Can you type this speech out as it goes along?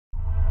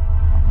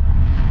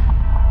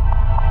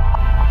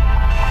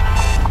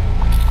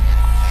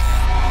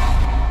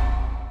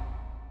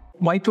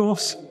white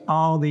dwarfs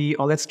are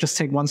or let's just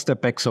take one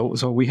step back.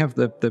 So we have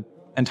the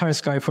entire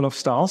sky full of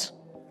stars,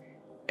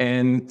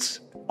 and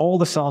all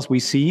the stars we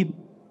see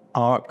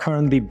are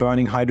currently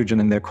burning hydrogen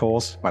in their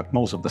cores. Well,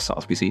 most of the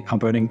stars we see are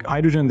burning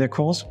hydrogen in their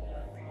cores,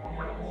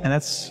 and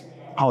that's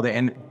how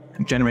they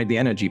generate the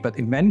energy. But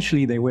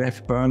eventually they will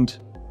have burned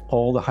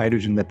all the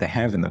hydrogen that they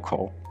have in the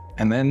core,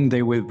 and then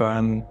they will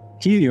burn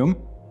helium,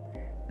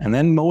 and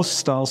then most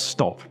stars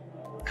stop.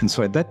 And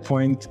so at that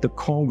point, the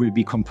core will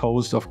be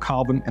composed of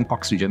carbon and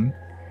oxygen,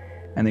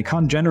 and they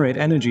can't generate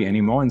energy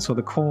anymore, and so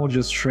the core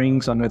just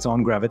shrinks under its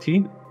own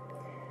gravity,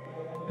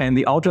 and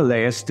the outer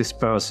layers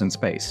disperse in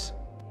space.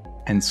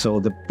 And so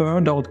the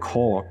burned out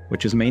core,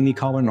 which is mainly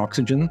carbon and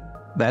oxygen,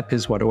 that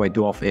is what a white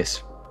dwarf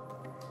is.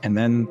 And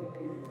then,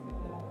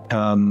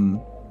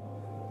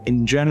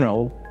 in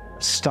general,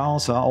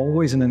 stars are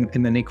always in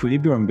an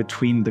equilibrium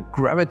between the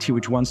gravity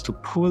which wants to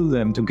pull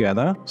them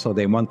together, so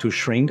they want to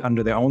shrink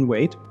under their own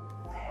weight,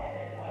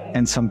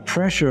 and some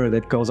pressure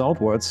that goes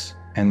outwards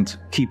and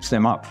keeps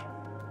them up.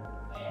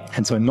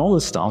 And so in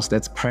normal stars,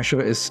 that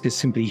pressure is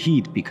simply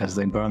heat, because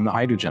they burn the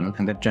hydrogen,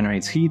 and that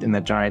generates heat and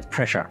that generates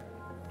pressure.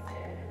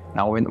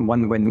 Now,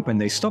 when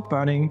they stop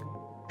burning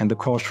and the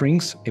core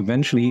shrinks,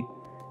 eventually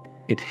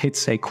it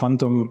hits a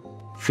quantum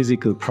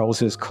physical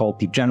process called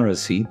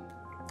degeneracy,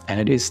 and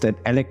it is that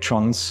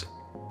electrons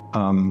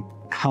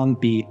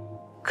can't be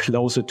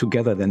closer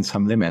together than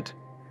some limit.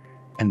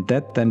 And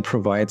that then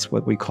provides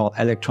what we call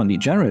electron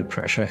degenerate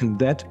pressure, and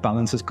that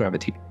balances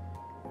gravity.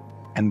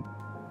 And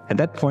at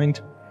that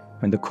point,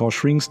 when the core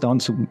shrinks down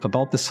to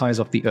about the size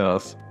of the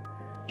Earth,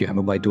 you have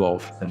a white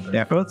dwarf.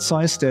 They're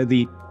Earth-sized, they're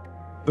the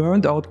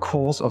burned out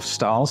cores of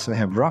stars. They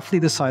have roughly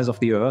the size of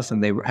the Earth,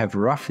 and they have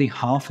roughly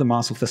half the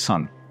mass of the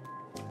Sun.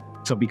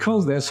 So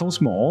because they're so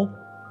small,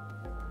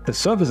 the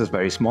surface is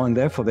very small, and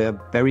therefore they're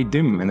very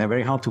dim and they're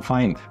very hard to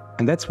find.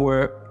 And that's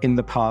where in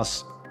the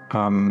past,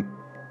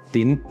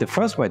 the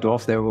first white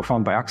dwarfs, they were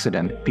found by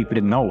accident. People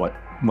didn't know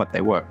what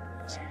they were.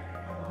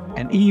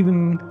 And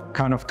even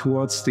kind of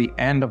towards the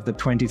end of the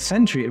 20th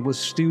century, it was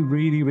still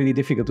really, really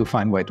difficult to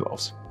find white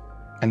dwarfs.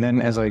 And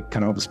then, as I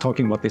kind of was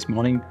talking about this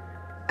morning,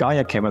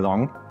 Gaia came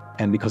along,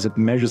 and because it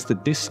measures the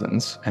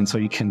distance, and so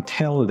you can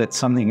tell that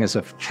something is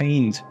a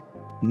faint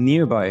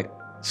nearby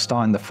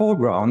star in the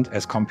foreground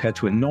as compared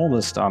to a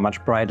normal star,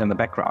 much brighter in the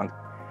background.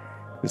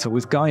 And so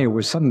with Gaia,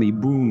 we're suddenly,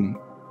 boom,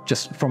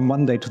 just from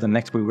one day to the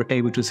next, we were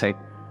able to say,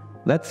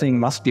 that thing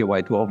must be a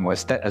white dwarf, or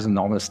is that as a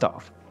normal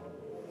star?